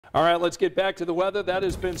All right, let's get back to the weather. That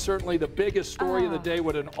has been certainly the biggest story of the day.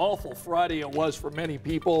 What an awful Friday it was for many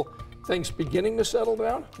people. Things beginning to settle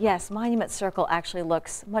down? Yes, Monument Circle actually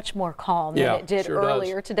looks much more calm than it did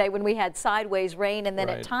earlier today when we had sideways rain and then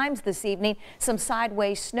at times this evening some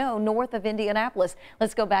sideways snow north of Indianapolis.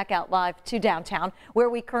 Let's go back out live to downtown where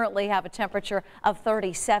we currently have a temperature of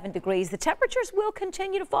 37 degrees. The temperatures will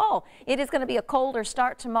continue to fall. It is going to be a colder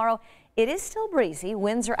start tomorrow. It is still breezy.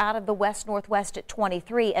 Winds are out of the west-northwest at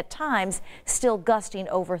 23, at times still gusting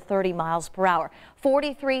over 30 miles per hour.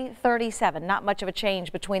 43, 37, not much of a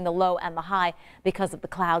change between the low and the high because of the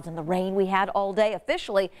clouds and the rain we had all day.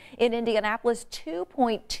 Officially in Indianapolis,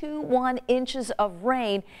 2.21 inches of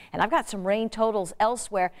rain, and I've got some rain totals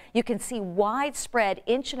elsewhere. You can see widespread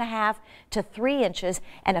 1.5 to 3 inches,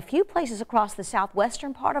 and a few places across the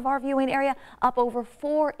southwestern part of our viewing area up over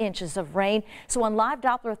 4 inches of rain. So on live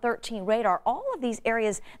Doppler 13 radar, all of these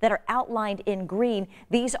areas that are outlined in green,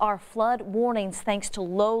 these are flood warnings thanks to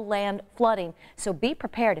lowland flooding. So be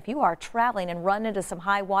prepared if you are traveling and run into some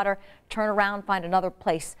high water, turn around, find another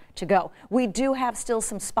place to go. We do have still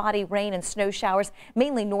some spotty rain and snow showers,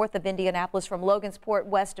 mainly north of Indianapolis from Logansport,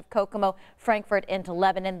 west of Kokomo, Frankfort into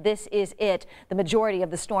Lebanon. This is it. The majority of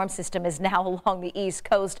the storm system is now along the east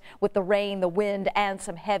coast with the rain, the wind, and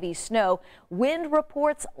some heavy snow. Wind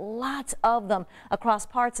reports, lots of them across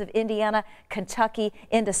parts of Indiana, Kentucky,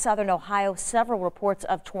 into southern Ohio. Several reports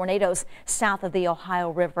of tornadoes south of the Ohio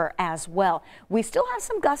River as well. We still have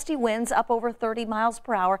some gusty winds up over 30 miles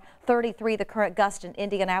per hour. 33 the current gust in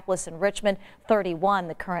Indianapolis and Richmond, 31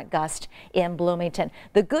 the current gust in Bloomington.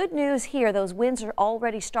 The good news here, those winds are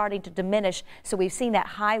already starting to diminish, so we've seen that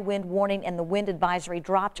high wind warning and the wind advisory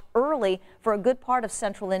dropped early for a good part of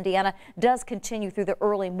central Indiana, does continue through the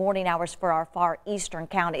early morning hours for our far eastern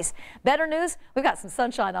counties. Better news, we've got some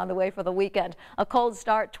sunshine on the way for the weekend. A cold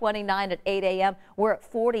start, 29 at 8 a.m. We're at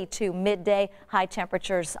 42 midday. High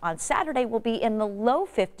temperatures on Saturday will be in the low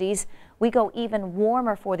 50s. We go even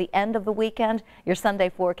warmer for the end of the weekend. Your Sunday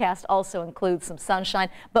forecast also includes some sunshine,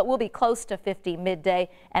 but we'll be close to 50 midday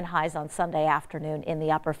and highs on Sunday afternoon in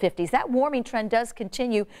the upper 50s. That warming trend does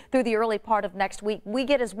continue through the early part of next week. We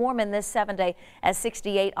get as warm in this 7-day as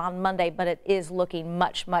 68 on Monday, but it is looking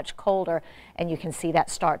much, much colder. And you can see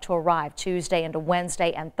that start to arrive Tuesday into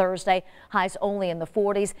Wednesday and Thursday. Highs only in the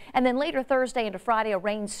 40s. And then later Thursday into Friday, a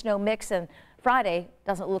rain-snow mix, and Friday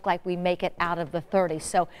doesn't look like we make it out of the 30s.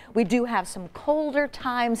 So we do have some colder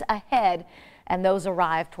times ahead, and those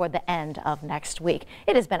arrive toward the end of next week.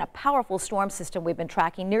 It has been a powerful storm system we've been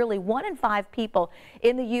tracking. Nearly 1 in 5 people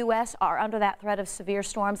in the U.S. are under that threat of severe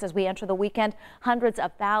storms as we enter the weekend. Hundreds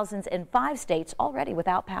of thousands in 5 states already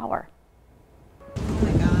without power. Oh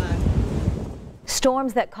my God.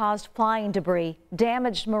 Storms that caused flying debris,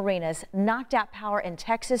 damaged marinas, knocked out power in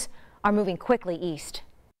Texas are moving quickly east.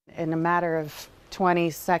 In a matter of 20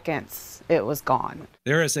 seconds, it was gone.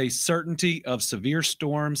 There is a certainty of severe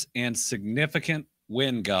storms and significant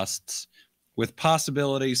wind gusts with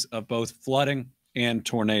possibilities of both flooding and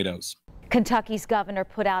tornadoes. Kentucky's governor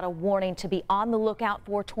put out a warning to be on the lookout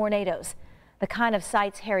for tornadoes, the kind of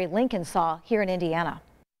sights Harry Lincoln saw here in Indiana.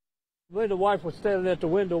 Me and the wife was standing at the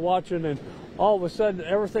window watching, and all of a sudden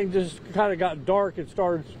everything just kind of got dark and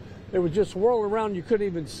started, it was just swirling around, you couldn't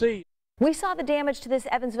even see. We saw the damage to this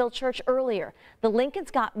Evansville church earlier. The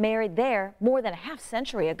Lincolns got married there more than a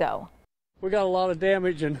half-century ago. We got a lot of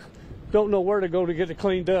damage and don't know where to go to get it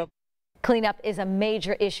cleaned up. Cleanup is a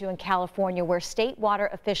major issue in California, where state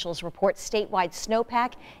water officials report statewide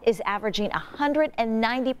snowpack is averaging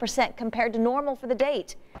 190% compared to normal for the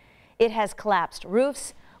date. It has collapsed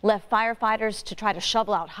roofs, left firefighters to try to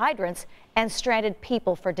shovel out hydrants, and stranded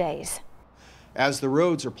people for days. As the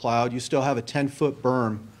roads are plowed, you still have a 10-foot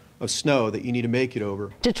berm of snow that you need to make it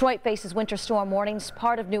over. Detroit faces winter storm warnings.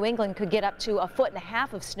 Part of New England could get up to 1.5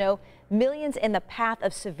 feet of snow. Millions in the path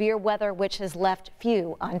of severe weather, which has left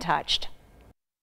few untouched.